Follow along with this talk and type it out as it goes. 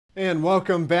And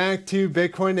welcome back to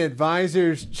Bitcoin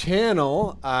Advisors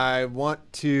channel. I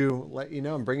want to let you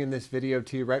know I'm bringing this video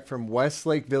to you right from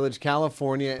Westlake Village,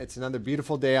 California. It's another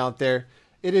beautiful day out there.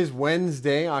 It is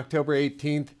Wednesday, October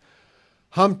 18th.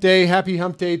 Hump day. Happy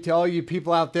hump day to all you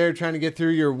people out there trying to get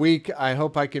through your week. I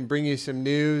hope I can bring you some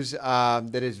news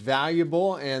that is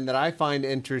valuable and that I find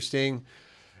interesting.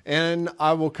 And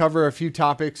I will cover a few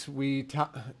topics we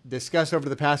discussed over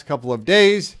the past couple of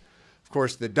days. Of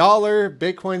course, the dollar,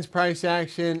 Bitcoin's price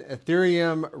action,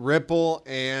 Ethereum, Ripple,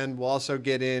 and we'll also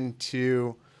get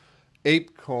into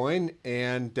ApeCoin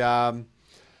and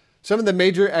some of the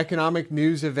major economic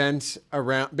news events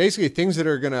around, basically things that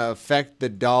are going to affect the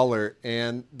dollar.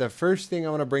 And the first thing I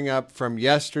want to bring up from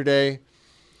yesterday,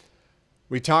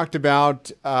 we talked about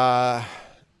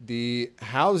the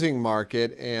housing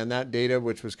market and that data,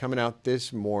 which was coming out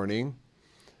this morning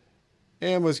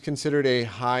and was considered a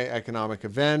high economic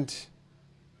event.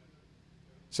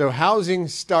 So housing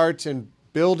starts and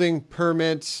building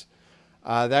permits,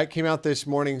 that came out this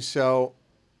morning. So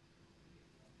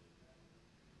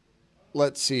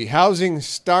let's see, housing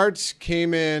starts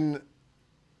came in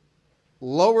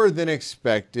lower than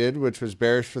expected, which was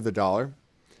bearish for the dollar.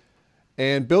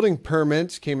 And building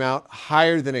permits came out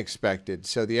higher than expected.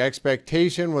 So the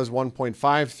expectation was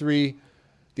 1.53,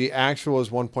 the actual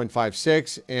was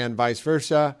 1.56, and vice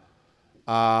versa.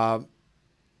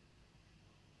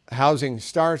 Housing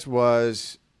starts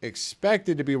was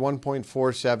expected to be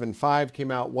 1.475, came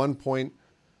out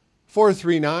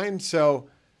 1.439. So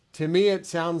to me, it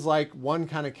sounds like one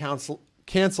kind of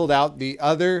canceled out the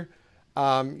other.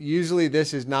 Usually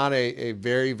this is not a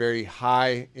very, very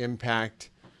high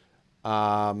impact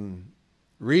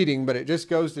reading, but it just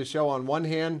goes to show on one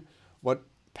hand, what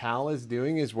PAL is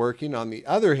doing is working. On the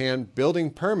other hand,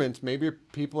 building permits, maybe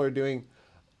people are doing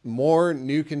more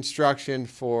new construction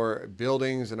for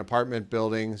buildings and apartment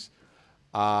buildings.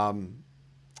 You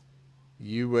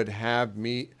would have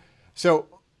me.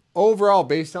 So overall,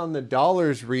 based on the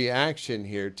dollar's reaction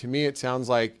here, to me, it sounds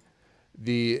like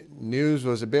the news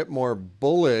was a bit more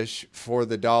bullish for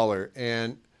the dollar.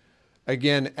 And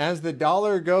again, as the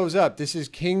dollar goes up, this is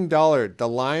King Dollar, the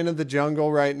lion of the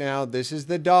jungle right now. This is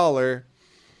the dollar.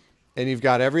 And you've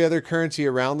got every other currency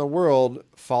around the world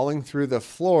falling through the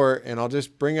floor. And I'll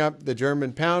just bring up the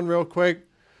German pound real quick,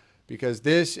 because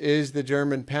this is the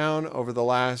German pound over the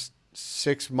last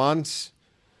 6 months.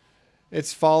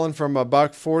 It's fallen from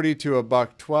 $1.40 to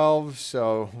 $1.12.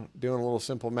 So doing a little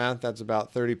simple math, that's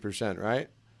about 30%, right?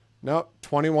 Nope,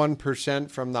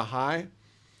 21% from the high.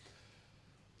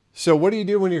 So what do you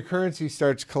do when your currency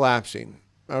starts collapsing?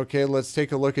 Okay, let's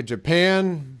take a look at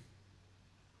Japan.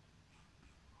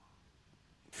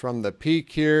 From the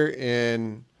peak here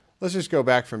in, let's just go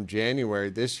back from January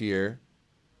this year,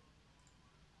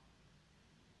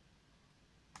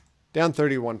 down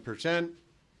 31%.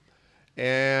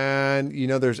 And, you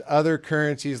know, there's other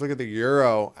currencies. Look at the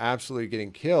euro absolutely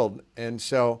getting killed. And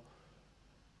so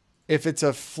if it's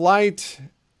a flight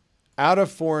out of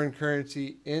foreign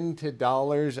currency into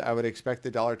dollars, I would expect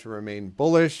the dollar to remain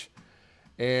bullish.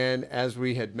 And as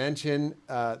we had mentioned,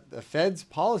 the Fed's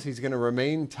policy is going to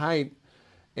remain tight.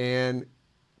 And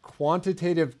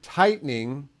quantitative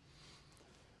tightening,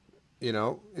 you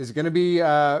know, is going to be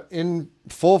in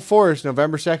full force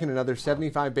November 2nd, another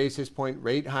 75 basis point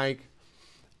rate hike.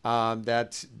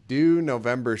 That's due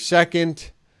November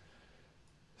 2nd.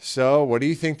 So what do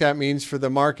you think that means for the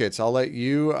markets? I'll let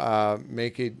you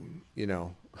make it, you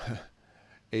know,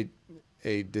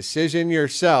 a decision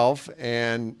yourself.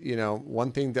 And, you know,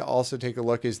 one thing to also take a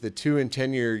look is the 2- and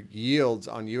 10-year yields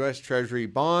on U.S. Treasury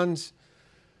bonds.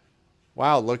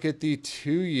 Wow, look at the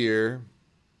 2-year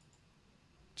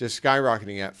just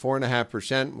skyrocketing at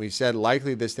 4.5%. We said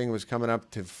likely this thing was coming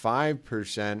up to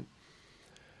 5%.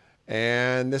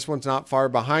 And this one's not far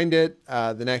behind it.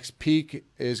 The next peak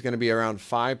is going to be around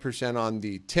 5% on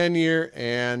the 10-year.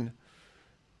 And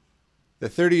the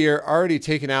 30-year already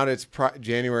taken out its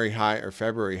January high or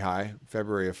February high,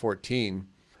 February of 14.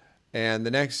 And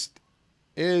the next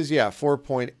is, yeah,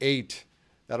 4.8.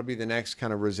 That'll be the next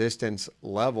kind of resistance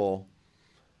level.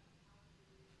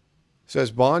 So as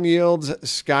bond yields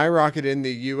skyrocket in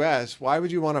the U.S., why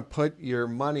would you want to put your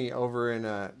money over in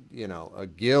a, you know, a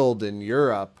guild in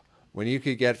Europe when you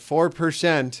could get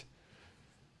 4%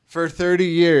 for 30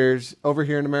 years over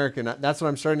here in America? That's what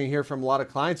I'm starting to hear from a lot of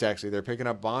clients, actually. They're picking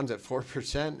up bonds at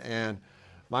 4%. And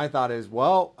my thought is,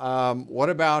 well, what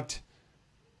about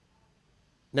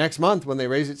next month when they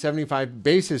raise it 75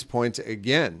 basis points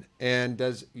again? And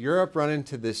does Europe run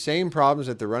into the same problems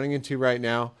that they're running into right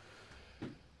now?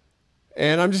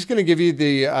 And I'm just going to give you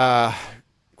the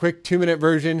quick 2-minute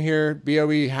version here.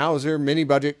 BOE Hauser mini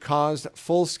budget caused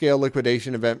full-scale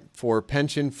liquidation event for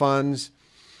pension funds.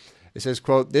 It says,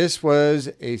 quote, "This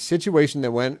was a situation that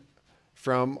went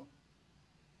from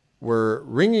we're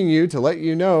ringing you to let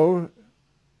you know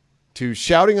to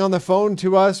shouting on the phone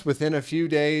to us within a few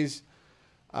days."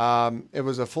 It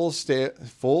was a full-scale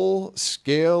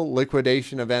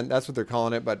liquidation event. That's what they're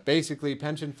calling it. But basically,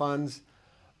 pension funds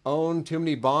own too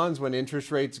many bonds. When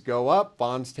interest rates go up,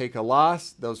 bonds take a loss.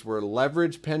 Those were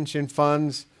leveraged pension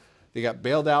funds. They got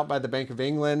bailed out by the Bank of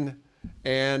England.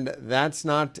 And that's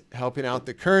not helping out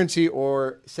the currency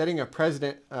or setting a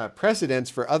precedence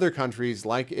for other countries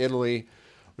like Italy,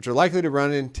 which are likely to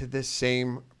run into the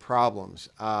same problems.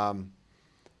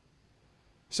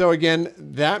 So again,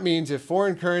 that means if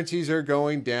foreign currencies are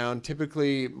going down,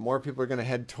 typically more people are going to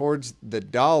head towards the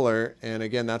dollar. And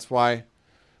again, that's why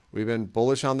we've been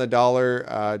bullish on the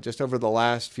dollar just over the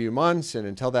last few months. And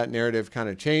until that narrative kind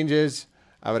of changes,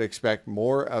 I would expect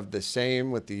more of the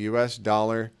same with the US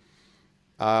dollar.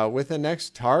 With the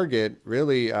next target,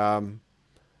 really,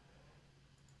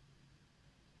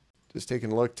 just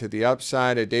taking a look to the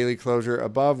upside, a daily closure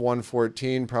above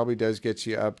 114 probably does get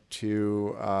you up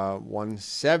to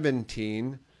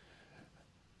 117.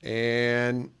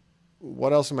 And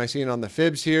what else am I seeing on the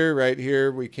fibs here? Right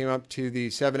here, we came up to the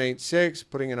 786,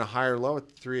 putting in a higher low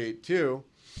at 382.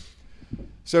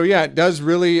 So yeah, it does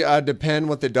really depend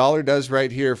what the dollar does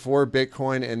right here for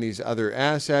Bitcoin and these other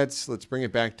assets. Let's bring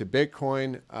it back to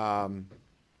Bitcoin.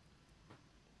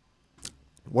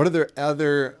 What are the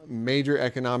other major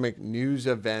economic news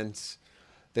events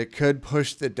that could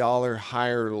push the dollar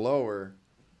higher or lower?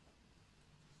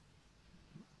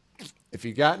 If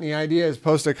you got any ideas,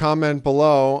 post a comment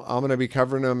below. I'm going to be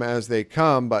covering them as they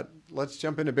come, but let's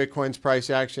jump into Bitcoin's price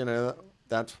action.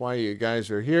 That's why you guys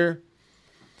are here.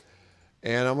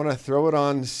 And I'm going to throw it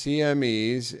on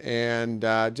CMEs and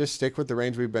just stick with the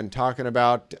range we've been talking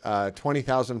about,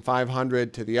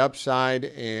 20,500 to the upside.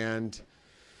 And,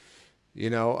 you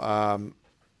know, am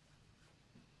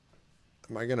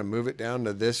I going to move it down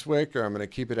to this wick, or I'm going to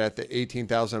keep it at the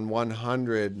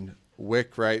 18,100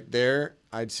 wick right there?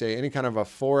 I'd say any kind of a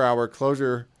 4-hour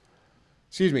closure,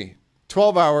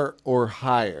 12-hour or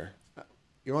higher.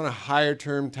 You want a higher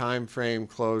term time frame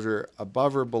closure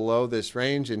above or below this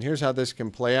range. And here's how this can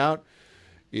play out.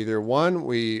 Either one,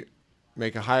 we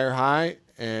make a higher high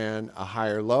and a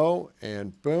higher low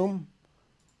and boom.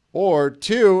 Or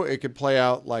two, it could play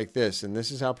out like this. And this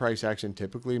is how price action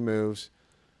typically moves,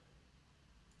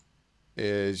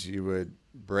 is you would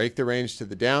break the range to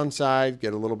the downside,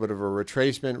 get a little bit of a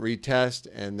retracement, retest,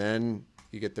 and then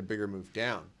you get the bigger move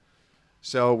down.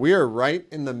 So we are right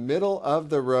in the middle of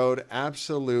the road,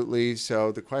 absolutely.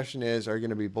 So the question is, are you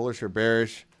going to be bullish or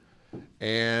bearish?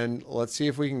 And let's see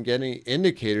if we can get any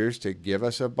indicators to give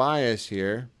us a bias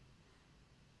here.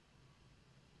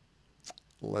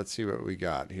 Let's see what we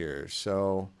got here.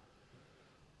 So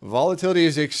volatility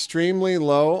is extremely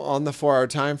low on the 4-hour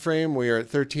time frame. We are at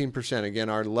 13%. Again,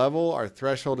 our level, our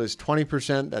threshold is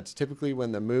 20%. That's typically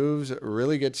when the moves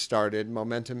really get started.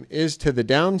 Momentum is to the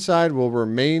downside, will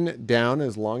remain down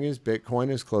as long as Bitcoin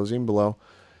is closing below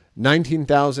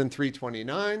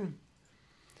 19,329.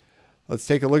 Let's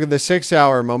take a look at the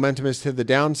 6-hour. Momentum is to the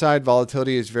downside.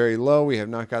 Volatility is very low. We have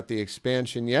not got the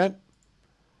expansion yet.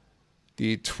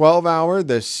 The 12-hour,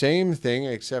 the same thing,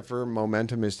 except for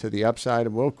momentum is to the upside,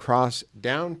 and we'll cross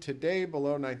down today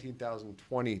below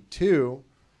 19,022.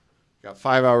 Got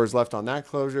 5 hours left on that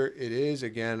closure. It is,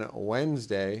 again,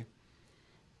 Wednesday.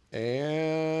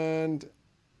 And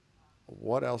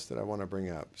what else did I want to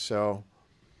bring up? So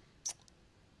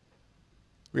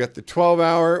we got the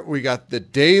 12-hour, we got the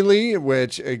daily,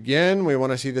 which again, we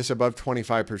want to see this above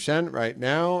 25% right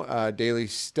now. Daily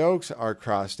Stokes are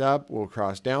crossed up. We'll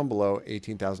cross down below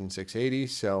 18,680.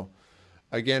 So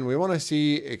again, we want to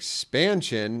see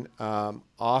expansion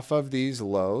off of these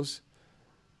lows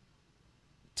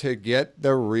to get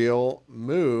the real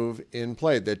move in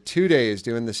play. The 2-day is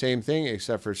doing the same thing,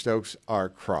 except for Stokes are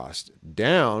crossed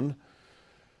down.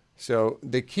 So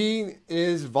the key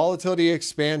is volatility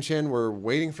expansion. We're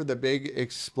waiting for the big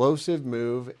explosive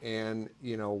move. And,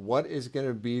 you know, what is going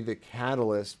to be the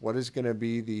catalyst? What is going to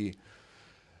be the,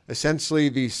 essentially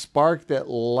the spark that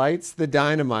lights the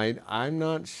dynamite? I'm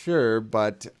not sure,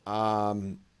 but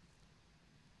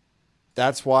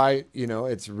that's why, you know,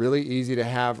 it's really easy to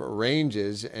have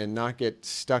ranges and not get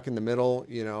stuck in the middle,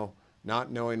 you know,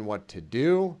 not knowing what to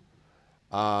do.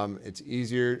 It's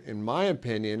easier, in my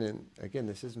opinion, and again,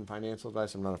 this isn't financial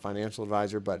advice. I'm not a financial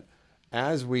advisor, but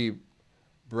as we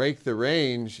break the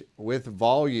range with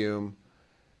volume,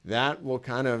 that will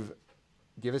kind of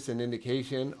give us an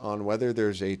indication on whether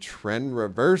there's a trend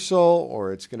reversal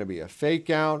or it's going to be a fake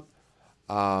out.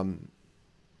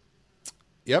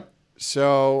 Yep.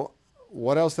 So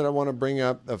what else did I want to bring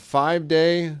up? The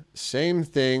 5-day, same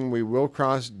thing. We will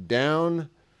cross down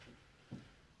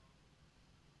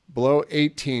below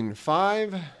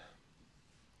 18.5.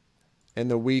 And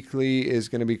the weekly is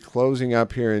going to be closing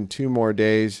up here in 2 more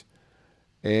days.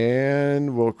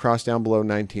 And we'll cross down below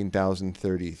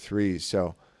 19,033.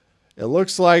 So it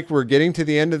looks like we're getting to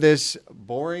the end of this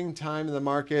boring time in the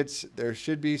markets. There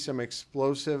should be some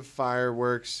explosive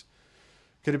fireworks.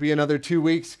 Could it be another 2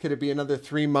 weeks? Could it be another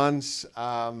 3 months?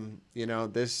 You know,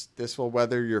 this will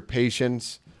weather your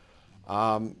patience.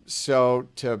 So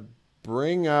to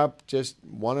bring up just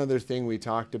one other thing we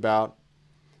talked about,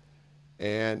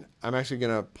 and I'm actually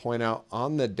going to point out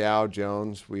on the Dow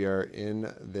Jones, we are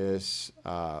in this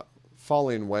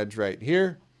falling wedge right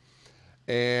here.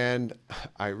 And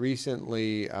I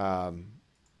recently, I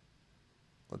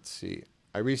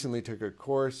recently took a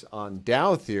course on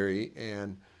Dow theory,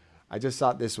 and I just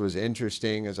thought this was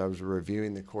interesting as I was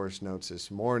reviewing the course notes this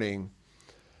morning.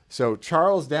 So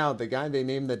Charles Dow, the guy they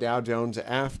named the Dow Jones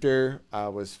after,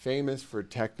 was famous for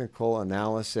technical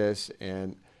analysis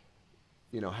and,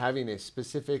 you know, having a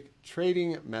specific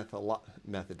trading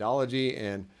methodology.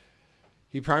 And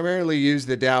he primarily used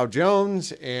the Dow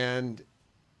Jones, and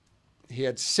he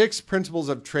had 6 principles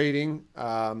of trading.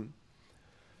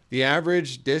 The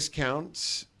average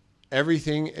discounts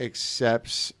everything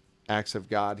except acts of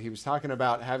God. He was talking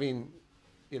about having,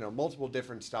 you know, multiple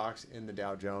different stocks in the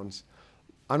Dow Jones.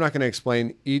 I'm not going to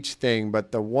explain each thing,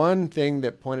 but the one thing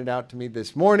that pointed out to me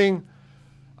this morning,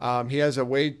 he has a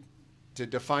way to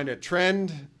define a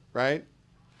trend, right?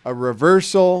 A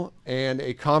reversal and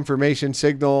a confirmation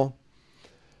signal,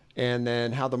 and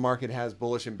then how the market has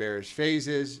bullish and bearish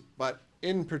phases. But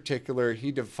in particular,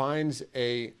 he defines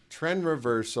a trend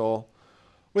reversal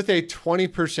with a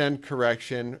 20%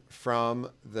 correction from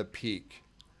the peak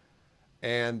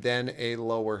and then a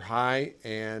lower high.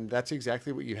 And that's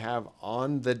exactly what you have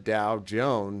on the Dow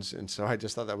Jones. And so I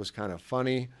just thought that was kind of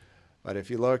funny. But if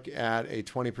you look at a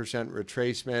 20%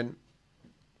 retracement,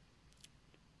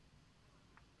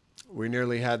 we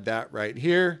nearly had that right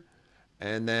here.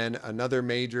 And then another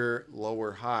major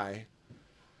lower high.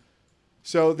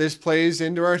 So this plays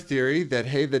into our theory that,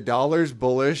 hey, the dollar's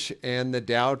bullish and the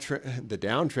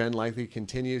downtrend likely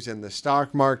continues in the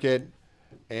stock market.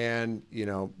 And, you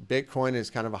know, Bitcoin is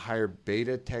kind of a higher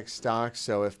beta tech stock.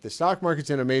 So if the stock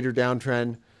market's in a major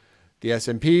downtrend, the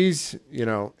S&P's, you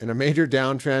know, in a major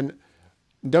downtrend,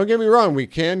 don't get me wrong, we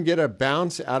can get a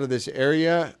bounce out of this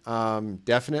area,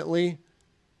 definitely.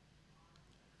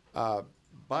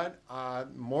 But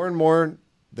more and more,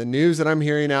 the news that I'm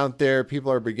hearing out there, people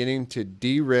are beginning to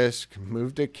de-risk,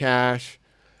 move to cash,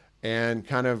 and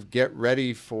kind of get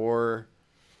ready for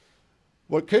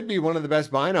what could be one of the best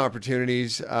buying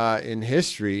opportunities in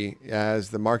history as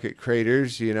the market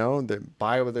craters. You know, the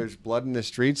buy where there's blood in the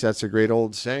streets. That's a great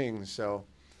old saying. So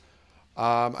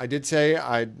I did say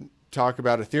I'd talk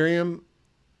about Ethereum.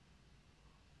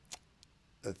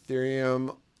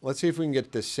 Let's see if we can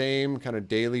get the same kind of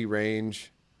daily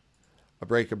range. A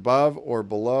break above or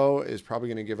below is probably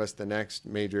going to give us the next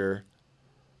major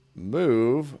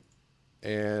move.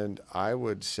 And I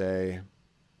would say,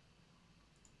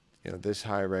 you know, this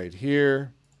high right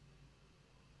here,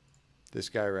 this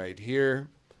guy right here.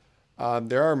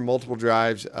 There are multiple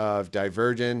drives of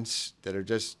divergence that are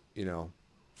just, you know,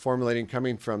 formulating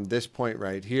coming from this point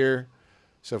right here.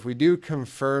 So if we do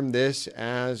confirm this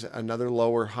as another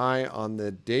lower high on the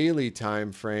daily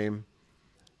time frame,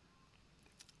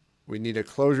 we need a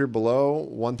closure below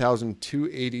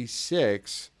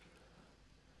 1,286,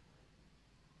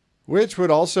 which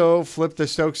would also flip the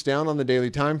Stokes down on the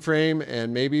daily time frame,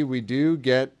 and maybe we do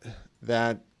get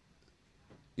that,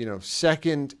 you know,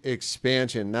 second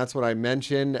expansion. That's what I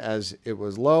mentioned as it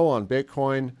was low on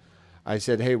Bitcoin. I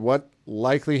said, hey, what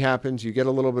likely happens? You get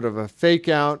a little bit of a fake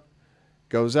out,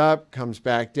 goes up, comes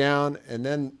back down, and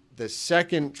then the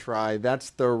second try, that's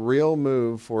the real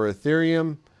move for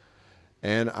Ethereum.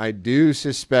 And I do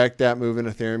suspect that move in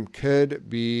Ethereum could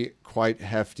be quite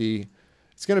hefty.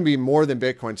 It's going to be more than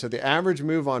Bitcoin. So the average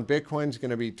move on Bitcoin is going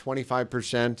to be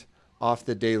 25% off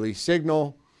the daily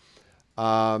signal.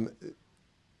 Ethereum's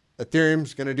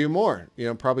going to do more, you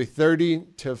know, probably 30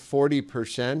 to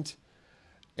 40%.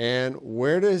 And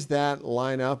where does that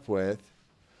line up with?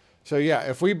 So yeah,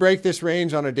 if we break this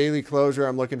range on a daily closure,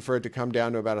 I'm looking for it to come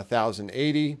down to about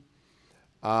 1,080.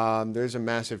 There's a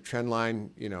massive trend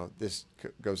line. You know, this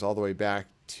goes all the way back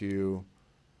to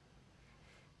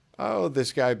Oh,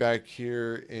 this guy back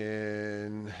here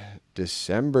in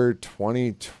December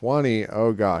 2020.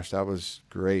 Oh gosh, that was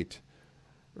great.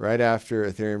 Right after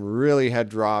Ethereum really had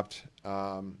dropped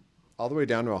all the way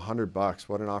down to $100.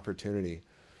 What an opportunity.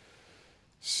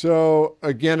 So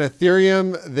again,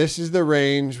 Ethereum, this is the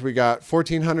range. We got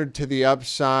 1400 to the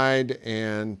upside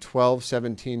and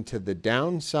 1217 to the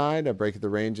downside. A break of the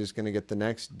range is going to get the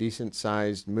next decent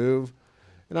sized move.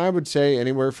 And I would say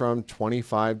anywhere from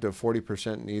 25 to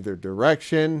 40% in either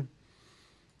direction.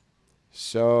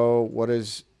 So what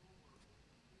does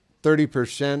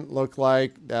 30% look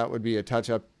like? That would be a touch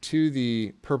up to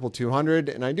the purple 200.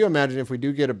 And I do imagine if we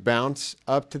do get a bounce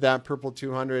up to that purple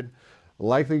 200,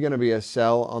 likely going to be a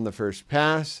sell on the first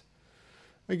pass.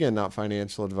 Again, not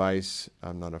financial advice.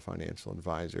 I'm not a financial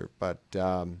advisor. But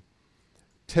to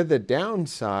the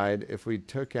downside, if we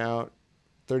took out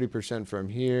 30% from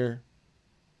here,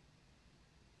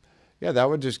 yeah, that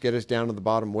would just get us down to the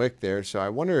bottom wick there. So I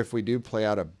wonder if we do play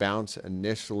out a bounce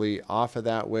initially off of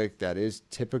that wick. That is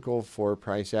typical for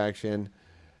price action.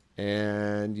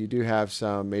 And you do have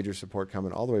some major support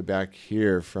coming all the way back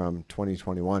here from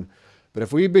 2021. But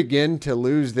if we begin to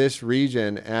lose this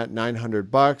region at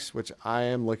 $900, which I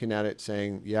am looking at it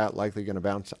saying, yeah, likely going to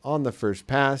bounce on the first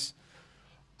pass,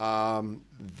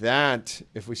 that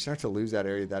if we start to lose that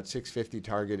area, that 650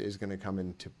 target is going to come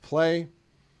into play.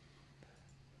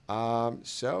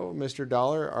 So, Mr.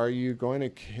 Dollar, are you going to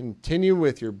continue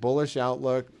with your bullish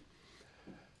outlook?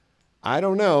 I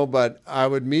don't know, but I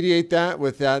would mediate that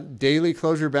with that daily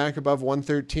closure back above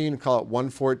 113, call it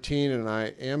 114, and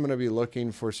I am going to be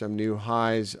looking for some new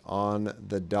highs on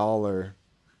the dollar.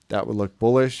 That would look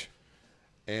bullish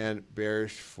and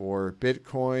bearish for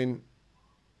Bitcoin.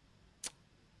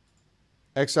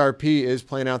 XRP is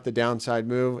playing out the downside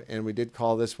move, and we did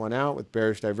call this one out with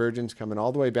bearish divergence coming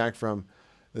all the way back from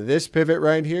this pivot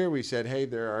right here. We said, hey,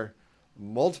 there are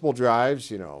multiple drives,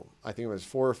 you know, I think it was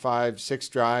 4 or 5, 6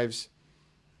 drives.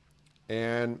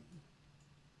 And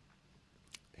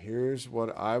here's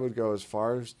what I would go as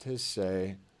far as to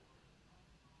say,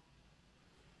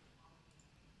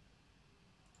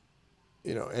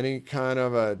 you know, any kind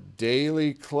of a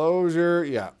daily closure,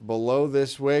 yeah, below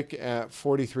this wick at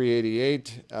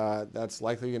 43.88, that's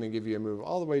likely going to give you a move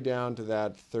all the way down to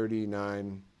that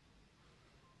 39,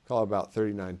 call it about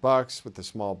 $39 with a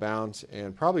small bounce,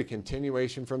 and probably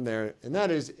continuation from there. And that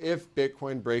is if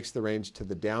Bitcoin breaks the range to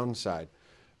the downside.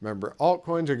 Remember,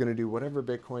 altcoins are going to do whatever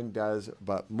Bitcoin does,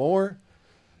 but more.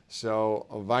 So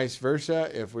vice versa,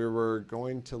 if we were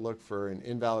going to look for an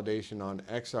invalidation on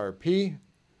XRP,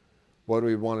 what do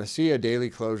we want to see? A daily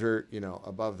closure, you know,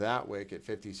 above that wick at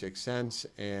 56 cents,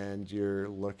 and you're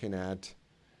looking at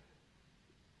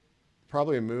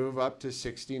probably a move up to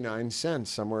 69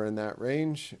 cents, somewhere in that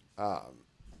range.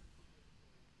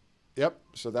 Yep,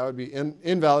 so that would be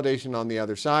invalidation on the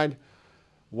other side.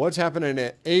 What's happening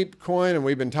at ApeCoin? And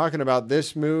we've been talking about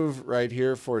this move right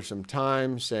here for some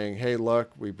time, saying, hey,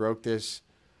 look, we broke this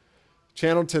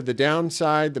channel to the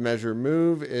downside. The measure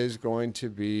move is going to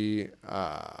be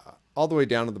all the way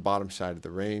down to the bottom side of the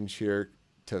range here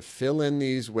to fill in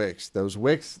these wicks. Those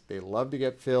wicks, they love to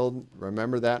get filled.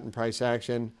 Remember that in price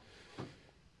action,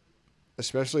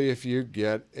 especially if you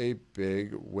get a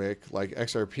big wick like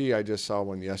XRP. I just saw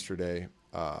one yesterday,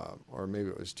 or maybe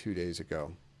it was 2 days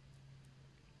ago.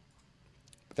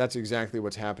 But that's exactly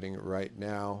what's happening right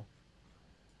now.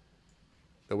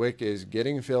 The wick is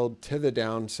getting filled to the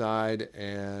downside,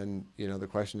 and you know the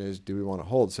question is, do we want to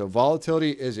hold? So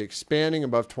volatility is expanding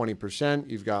above 20%.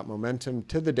 You've got momentum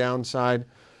to the downside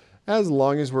as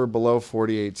long as we're below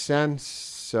 48 cents.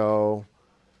 So,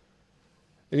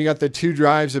 and you got the two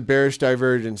drives of bearish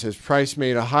divergence. As price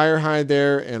made a higher high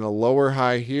there and a lower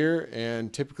high here,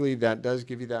 and typically that does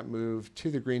give you that move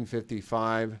to the green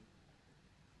 55.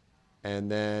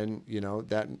 And then, you know,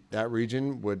 that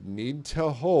region would need to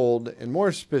hold. And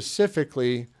more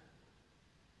specifically,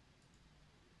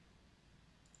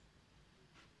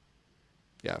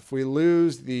 yeah, if we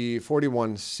lose the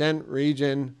 41 cent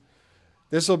region,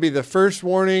 this will be the first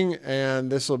warning,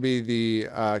 and this will be the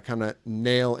kind of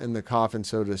nail in the coffin,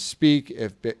 so to speak.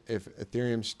 If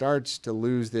Ethereum starts to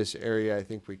lose this area, I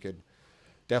think we could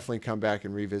definitely come back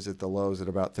and revisit the lows at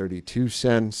about 32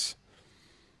 cents.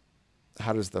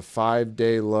 How does the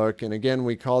 5-day look? And again,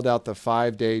 we called out the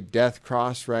 5-day death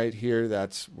cross right here.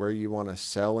 That's where you want to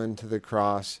sell into the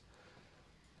cross.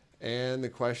 And the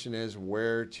question is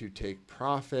where to take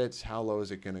profits. How low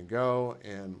is it going to go?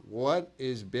 And what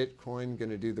is Bitcoin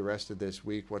going to do the rest of this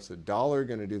week? What's the dollar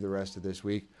going to do the rest of this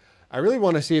week? I really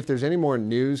want to see if there's any more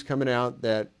news coming out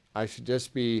that I should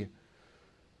just be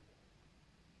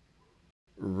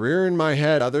rearing my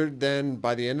head other than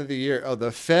by the end of the year. Oh,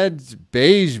 the Fed's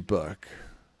beige book.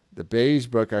 The beige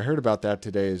book. I heard about that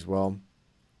today as well.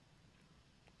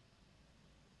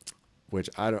 Which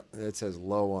it says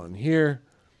low on here.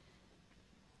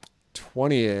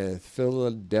 20th,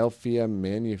 Philadelphia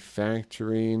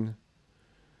manufacturing.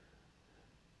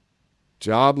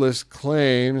 Jobless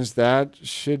claims. That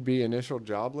should be initial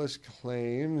jobless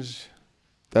claims.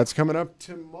 That's coming up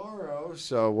tomorrow.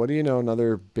 So what do you know?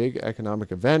 Another big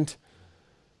economic event.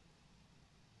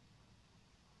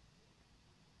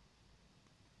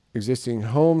 Existing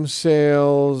home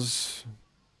sales.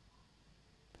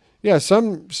 Yeah,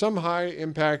 some high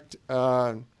impact.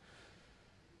 I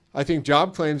think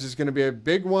job claims is going to be a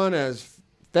big one, as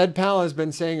FedPal has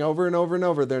been saying over and over and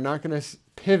over. They're not going to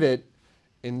pivot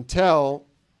until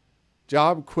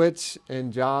job quits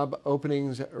and job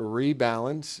openings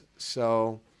rebalance.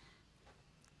 So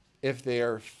if they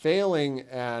are failing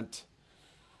at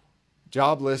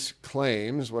jobless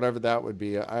claims, whatever that would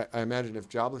be, I imagine if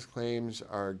jobless claims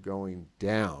are going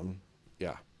down,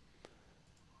 yeah,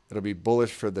 it'll be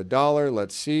bullish for the dollar.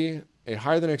 Let's see. A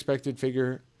higher than expected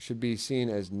figure should be seen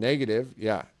as negative.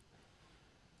 Yeah.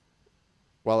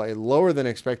 While a lower than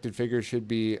expected figure should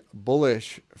be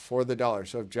bullish for the dollar.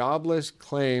 So if jobless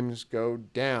claims go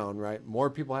down, right,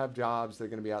 more people have jobs, they're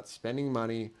going to be out spending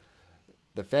money.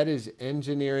 The Fed is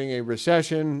engineering a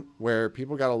recession where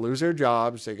people got to lose their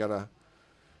jobs. People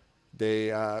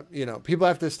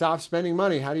have to stop spending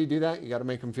money. How do you do that? You got to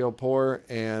make them feel poor.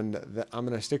 And I'm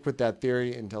going to stick with that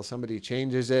theory until somebody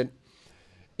changes it.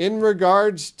 In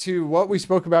regards to what we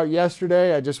spoke about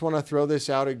yesterday, I just want to throw this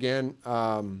out again.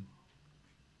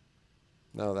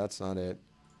 No, that's not it.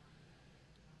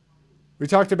 We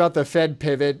talked about the Fed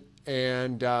pivot,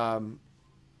 and I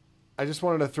just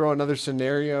wanted to throw another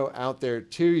scenario out there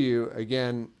to you.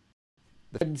 Again,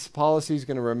 the Fed's policy is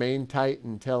going to remain tight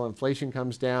until inflation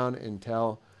comes down,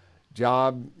 until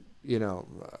job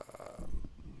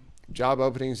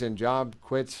openings and job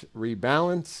quits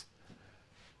rebalance.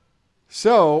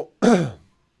 So,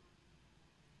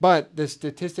 but the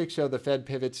statistics show the Fed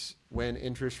pivots when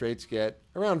interest rates get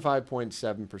around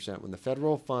 5.7%. When the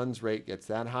federal funds rate gets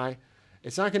that high,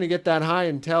 it's not going to get that high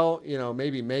until,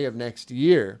 maybe May of next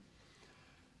year.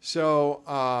 So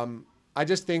I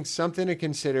just think something to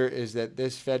consider is that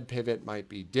this Fed pivot might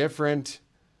be different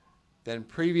than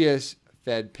previous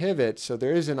Fed pivots. So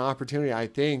there is an opportunity, I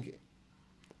think,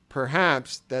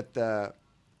 perhaps that the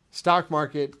stock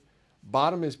market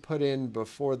bottom is put in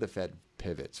before the Fed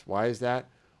pivots. Why is that?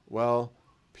 Well,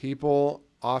 people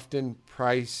often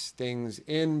price things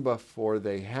in before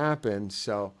they happen.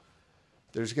 So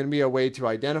there's going to be a way to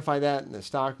identify that, and the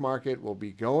stock market will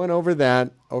be going over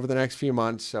that over the next few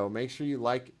months. So make sure you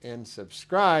like and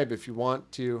subscribe if you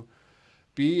want to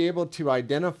be able to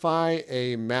identify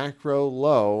a macro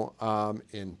low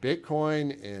in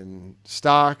Bitcoin, in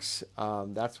stocks.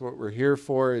 That's what we're here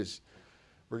for. Is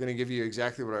we're going to give you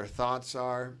exactly what our thoughts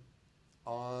are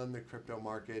on the crypto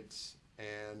markets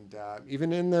and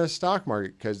even in the stock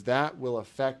market, because that will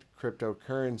affect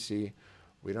cryptocurrency.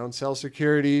 We don't sell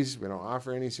securities. We don't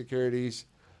offer any securities,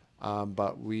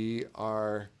 but we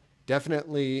are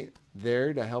definitely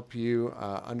there to help you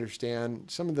understand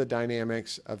some of the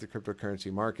dynamics of the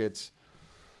cryptocurrency markets.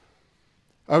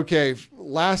 Okay,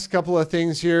 last couple of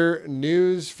things here.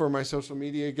 News for my social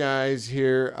media guys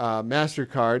here.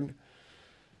 Mastercard.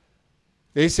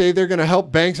 They say they're going to help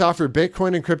banks offer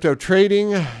Bitcoin and crypto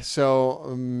trading. So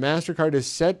Mastercard is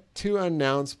set to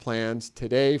announce plans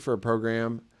today for a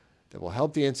program that will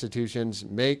help the institutions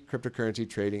make cryptocurrency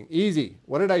trading easy.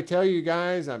 What did I tell you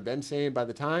guys? I've been saying by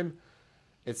the time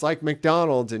it's like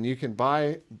McDonald's and you can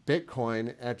buy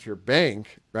Bitcoin at your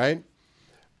bank, right?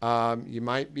 You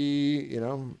might be, a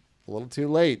little too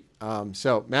late.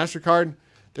 So Mastercard,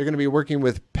 they're going to be working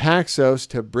with Paxos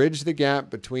to bridge the gap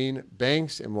between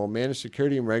banks and will manage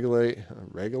security and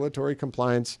regulatory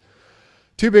compliance.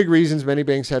 Two big reasons many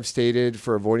banks have stated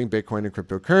for avoiding Bitcoin and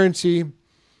cryptocurrency.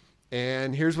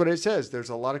 And here's what it says. There's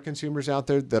a lot of consumers out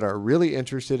there that are really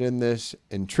interested in this,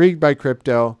 intrigued by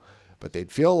crypto, but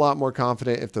they'd feel a lot more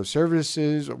confident if those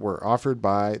services were offered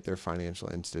by their financial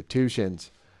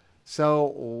institutions.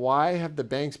 So why have the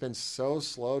banks been so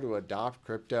slow to adopt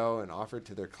crypto and offer it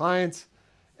to their clients?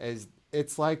 As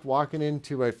it's like walking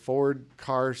into a Ford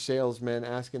car salesman,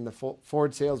 asking the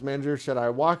Ford sales manager, should I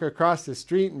walk across the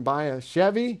street and buy a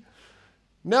Chevy?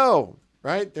 No,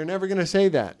 right? They're never going to say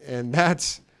that. And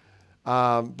that's,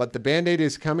 but the Band-Aid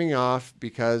is coming off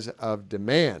because of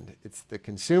demand. It's the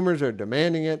consumers are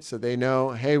demanding it. So they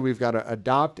know, hey, we've got to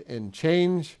adopt and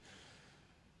change.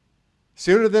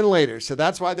 sooner than later. So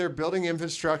that's why they're building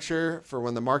infrastructure for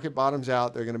when the market bottoms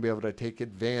out, they're going to be able to take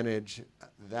advantage.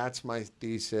 That's my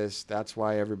thesis. That's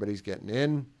why everybody's getting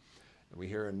in. And we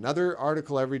hear another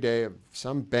article every day of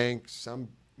some bank, some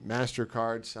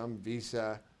Mastercard, some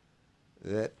Visa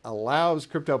that allows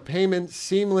crypto payments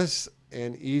seamless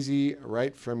and easy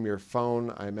right from your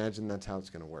phone. I imagine that's how it's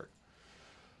going to work.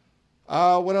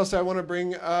 What else I want to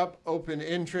bring up? Open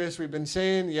interest. We've been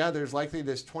saying, yeah, there's likely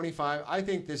this 25. I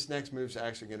think this next move is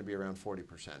actually going to be around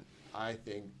 40%. I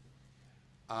think,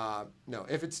 no,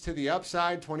 if it's to the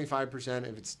upside, 25%.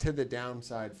 If it's to the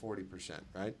downside, 40%,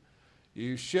 right?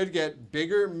 You should get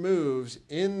bigger moves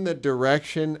in the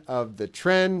direction of the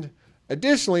trend.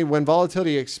 Additionally, when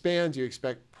volatility expands, you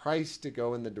expect price to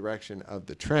go in the direction of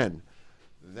the trend.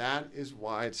 That is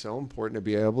why it's so important to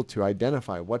be able to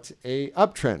identify what's a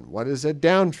uptrend, what is a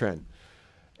downtrend.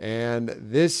 And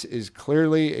this is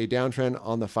clearly a downtrend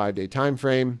on the 5-day time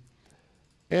frame.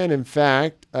 And in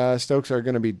fact, stocks are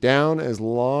going to be down as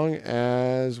long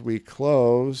as we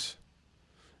close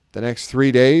the next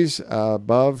 3 days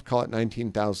above, call it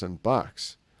 19,000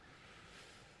 bucks.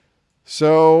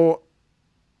 So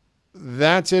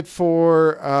that's it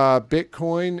for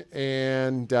Bitcoin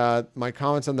and my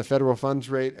comments on the federal funds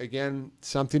rate. Again,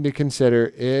 something to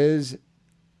consider is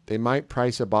they might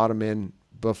price a bottom in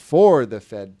before the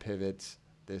Fed pivots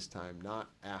this time,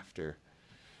 not after.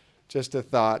 Just a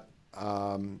thought.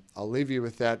 I'll leave you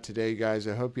with that today, guys.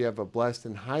 I hope you have a blessed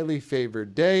and highly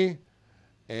favored day,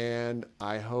 and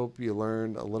I hope you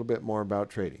learned a little bit more about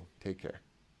trading. Take care.